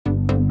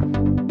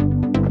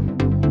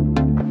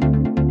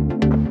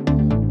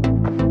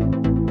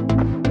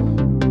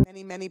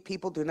Many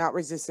people do not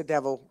resist the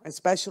devil,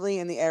 especially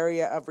in the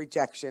area of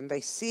rejection.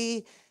 They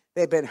see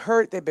they've been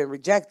hurt, they've been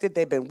rejected,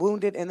 they've been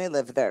wounded, and they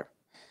live there.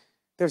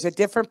 There's a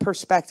different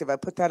perspective. I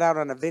put that out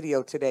on a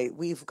video today.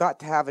 We've got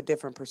to have a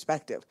different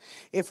perspective.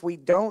 If we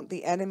don't,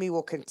 the enemy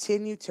will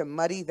continue to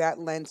muddy that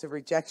lens of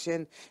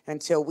rejection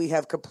until we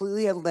have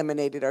completely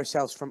eliminated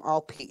ourselves from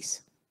all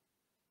peace.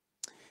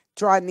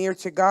 Draw near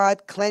to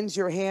God, cleanse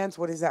your hands.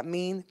 What does that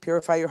mean?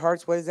 Purify your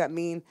hearts. What does that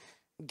mean?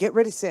 Get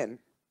rid of sin.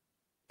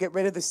 Get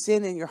rid of the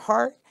sin in your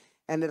heart,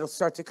 and it'll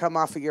start to come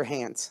off of your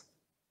hands.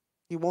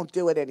 You won't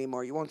do it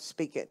anymore. You won't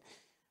speak it.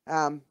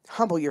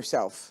 Humble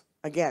yourself.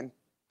 Again,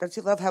 don't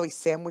you love how he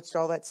sandwiched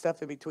all that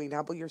stuff in between?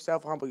 Humble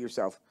yourself, humble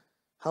yourself.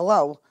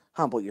 Hello,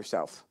 humble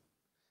yourself.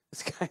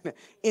 It's kind of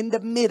in the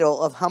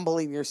middle of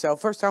humbling yourself.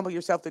 First humble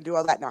yourself, then do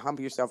all that. Now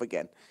humble yourself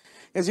again.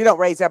 Because you don't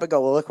raise up and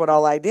go, well, look what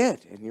all I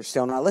did. And you're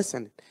still not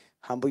listening.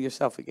 Humble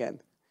yourself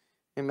again.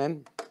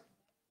 Amen.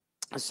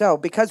 So,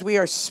 because we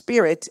are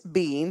spirit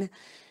being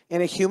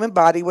in a human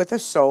body with a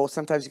soul,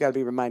 sometimes you got to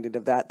be reminded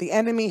of that. The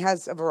enemy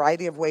has a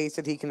variety of ways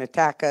that he can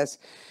attack us,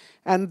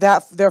 and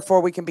that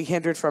therefore we can be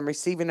hindered from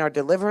receiving our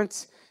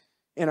deliverance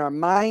in our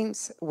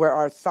minds, where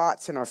our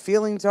thoughts and our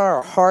feelings are,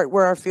 our heart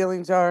where our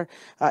feelings are,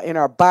 in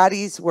our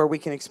bodies where we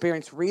can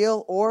experience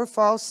real or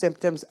false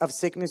symptoms of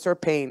sickness or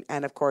pain,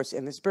 and of course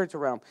in the spiritual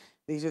realm.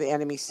 These are the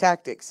enemy's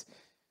tactics.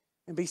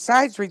 And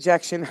besides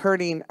rejection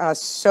hurting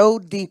us so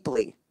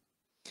deeply,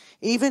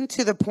 even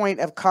to the point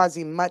of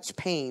causing much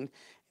pain,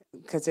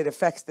 because it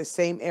affects the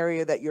same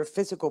area that your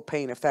physical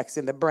pain affects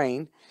in the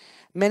brain.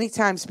 Many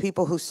times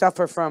people who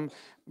suffer from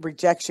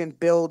rejection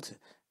build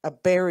a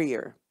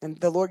barrier. And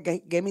the Lord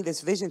gave me this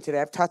vision today.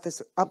 I've taught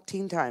this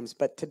umpteen times,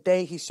 but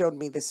today he showed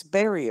me this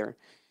barrier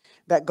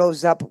that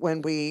goes up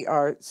when we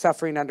are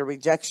suffering under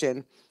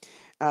rejection.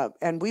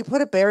 And we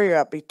put a barrier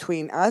up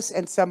between us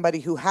and somebody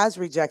who has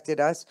rejected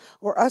us,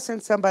 or us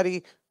and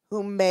somebody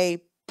who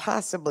may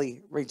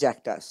possibly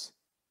reject us,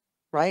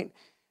 right?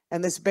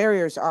 And this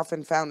barrier is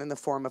often found in the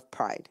form of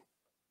pride.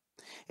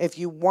 If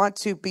you want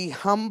to be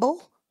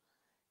humble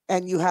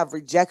and you have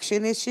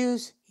rejection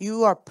issues,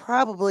 you are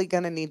probably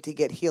going to need to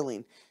get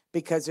healing,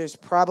 because there's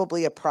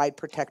probably a pride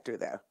protector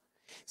there.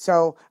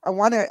 So I'm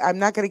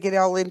not going to get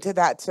all into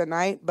that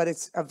tonight, but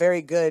it's a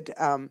very good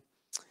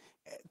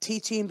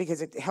teaching,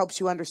 because it helps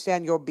you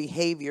understand your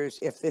behaviors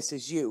if this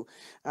is you,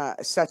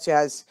 such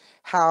as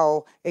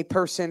how a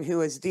person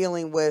who is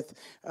dealing with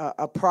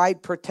a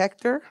pride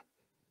protector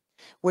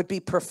would be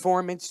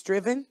performance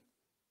driven,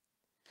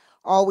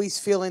 always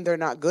feeling they're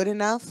not good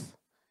enough,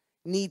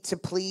 need to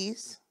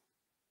please.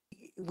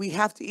 We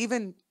have to,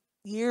 even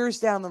years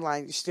down the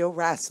line, you're still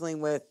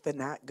wrestling with the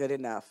not good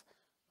enough.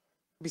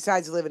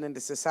 Besides living in a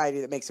society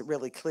that makes it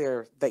really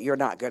clear that you're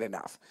not good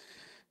enough.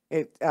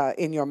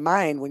 In your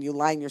mind, when you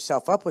line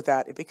yourself up with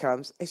that, it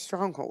becomes a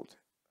stronghold.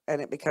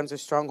 And it becomes a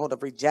stronghold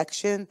of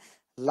rejection,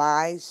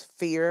 lies,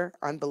 fear,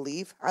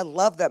 unbelief. I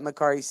love that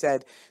Makari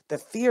said the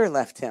fear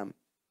left him,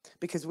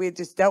 because we had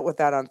just dealt with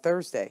that on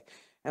Thursday.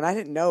 And I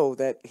didn't know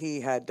that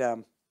he had,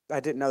 I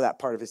didn't know that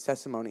part of his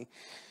testimony.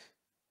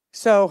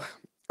 So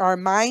our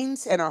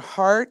minds and our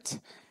heart,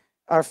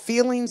 our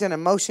feelings and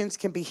emotions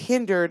can be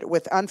hindered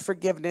with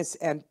unforgiveness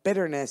and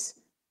bitterness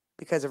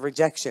because of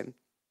rejection.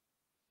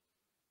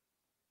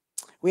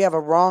 We have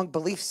a wrong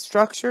belief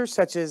structure,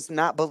 such as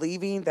not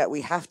believing that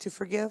we have to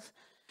forgive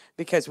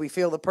because we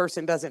feel the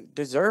person doesn't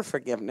deserve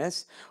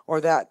forgiveness,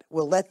 or that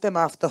we'll let them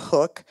off the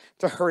hook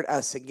to hurt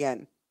us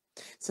again.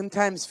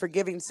 Sometimes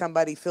forgiving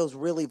somebody feels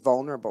really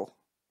vulnerable.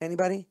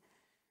 Anybody?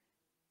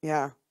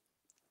 Yeah.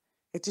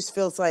 It just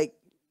feels like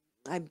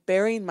I'm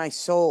burying my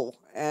soul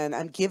and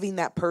I'm giving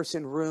that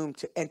person room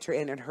to enter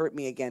in and hurt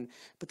me again.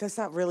 But that's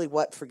not really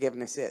what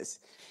forgiveness is.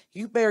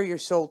 You bare your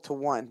soul to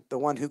one, the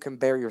one who can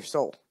bear your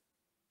soul.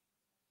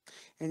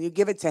 And you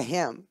give it to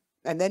him.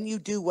 And then you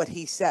do what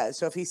he says.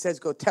 So if he says,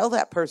 go tell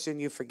that person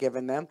you've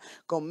forgiven them,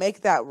 go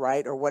make that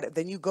right, or what,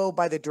 then you go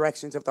by the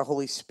directions of the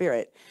Holy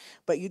Spirit.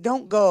 But you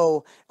don't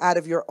go out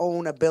of your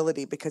own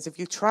ability, because if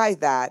you try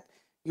that,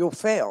 you'll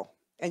fail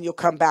and you'll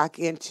come back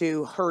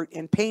into hurt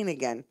and pain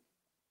again.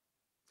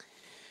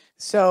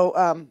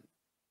 So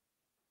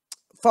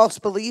false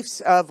beliefs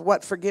of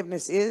what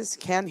forgiveness is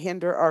can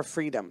hinder our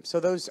freedom.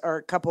 So those are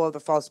a couple of the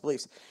false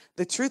beliefs.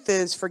 The truth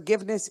is,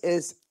 forgiveness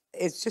is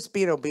just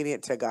being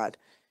obedient to God.